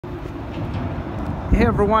Hey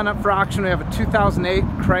everyone, up for auction we have a 2008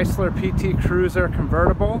 Chrysler PT Cruiser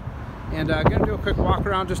convertible, and I'm going to do a quick walk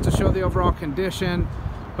around just to show the overall condition.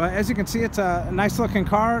 But as you can see, it's a nice looking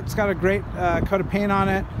car. It's got a great coat of paint on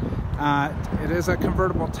it. It is a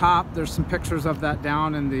convertible top. There's some pictures of that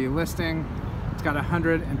down in the listing. It's got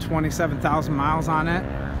 127,000 miles on it,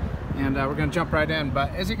 and we're going to jump right in.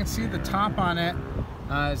 But as you can see, the top on it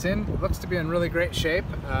looks to be in really great shape.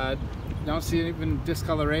 Don't see even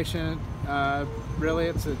discoloration really.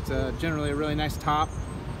 It's generally a really nice top.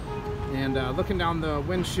 And looking down the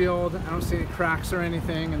windshield, I don't see any cracks or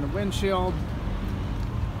anything in the windshield.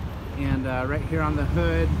 And right here on the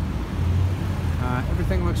hood,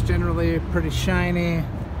 everything looks generally pretty shiny.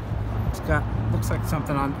 It's got, looks like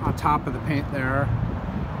something on top of the paint there.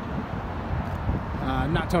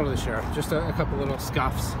 Not totally sure, just a couple little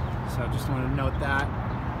scuffs. So just wanted to note that.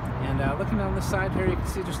 And looking down this side here, you can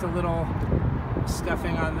see just a little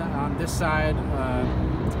scuffing on this side.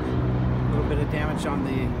 A little bit of damage on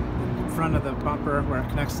the front of the bumper where it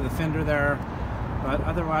connects to the fender there. But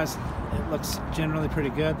otherwise, it looks generally pretty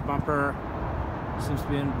good. The bumper seems to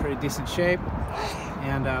be in pretty decent shape.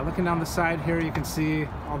 And looking down the side here, you can see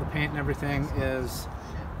all the paint and everything is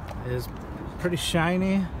pretty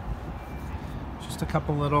shiny. Just a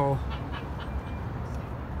couple little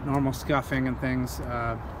normal scuffing and things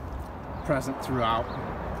present throughout.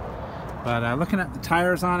 But looking at the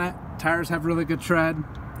tires on it, tires have really good tread.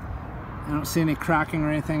 I don't see any cracking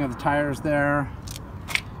or anything of the tires there.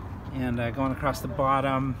 And going across the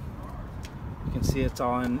bottom, you can see it's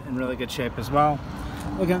all in really good shape as well.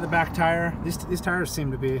 Looking at the back tire, these tires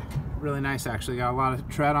seem to be really nice actually. Got a lot of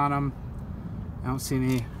tread on them. I don't see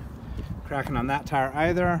any cracking on that tire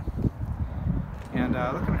either. And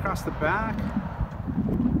looking across the back,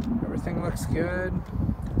 everything looks good.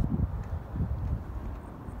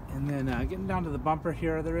 And then getting down to the bumper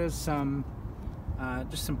here, there is some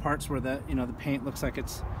just some parts where the paint looks like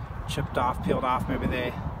it's chipped off, peeled off. Maybe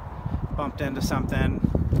they bumped into something.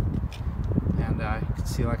 And you can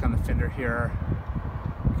see, like on the fender here,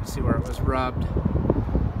 you can see where it was rubbed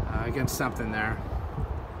against something there.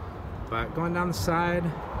 But going down the side,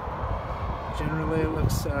 generally it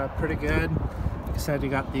looks pretty good. Like I said, you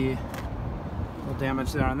got the little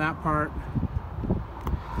damage there on that part.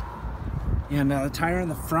 And the tire in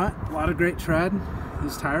the front, a lot of great tread.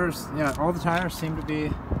 These tires, yeah, all the tires seem to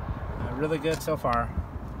be really good so far.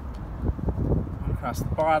 Across the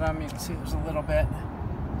bottom, you can see there's a little bit.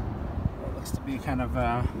 It looks to be kind of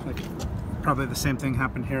like probably the same thing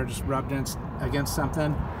happened here, just rubbed against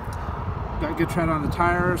something. Got good tread on the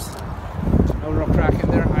tires. No real crack in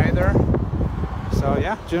there either. So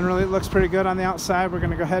yeah, generally it looks pretty good on the outside. We're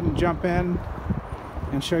going to go ahead and jump in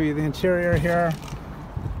and show you the interior here.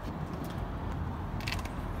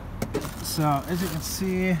 So as you can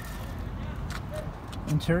see,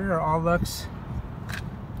 interior all looks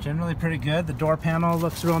generally pretty good. The door panel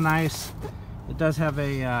looks real nice. It does have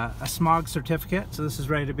a smog certificate, so this is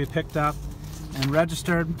ready to be picked up and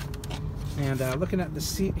registered. And looking at the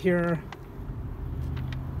seat here,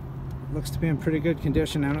 looks to be in pretty good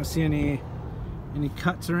condition. I don't see any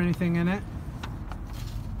cuts or anything in it.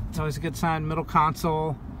 It's always a good sign. Middle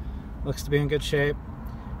console looks to be in good shape.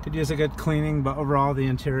 Could use a good cleaning, but overall the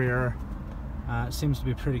interior seems to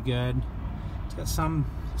be pretty good. It's got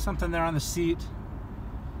something there on the seat.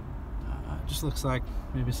 Just looks like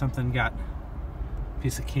maybe something got a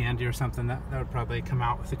piece of candy or something. That would probably come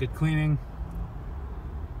out with a good cleaning.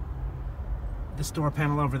 This door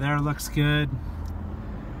panel over there looks good.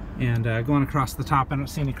 And going across the top, I don't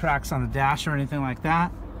see any cracks on the dash or anything like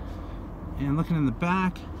that. And looking in the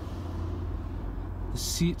back, the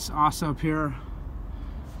seats also appear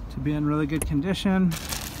to be in really good condition.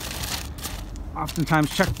 Oftentimes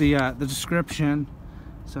check the description.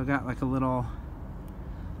 So I got like a little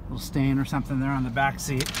stain or something there on the back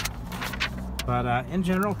seat. But in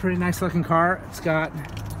general, pretty nice looking car. It's got,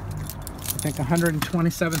 I think,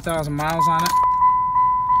 127,000 miles on it.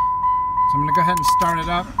 So I'm gonna go ahead and start it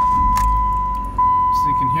up so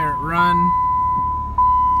you can hear it run.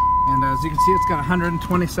 And as you can see, it's got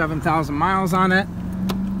 127,000 miles on it.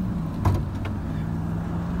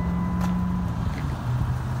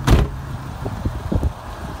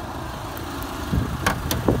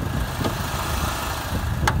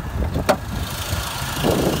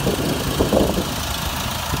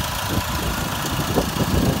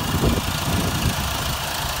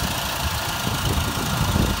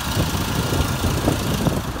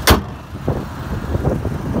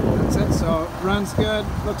 So it runs good,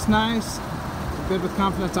 looks nice. Bid with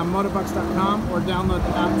confidence on motorbucks.com or download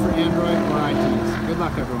the app for Android or iTunes. Good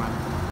luck, everyone.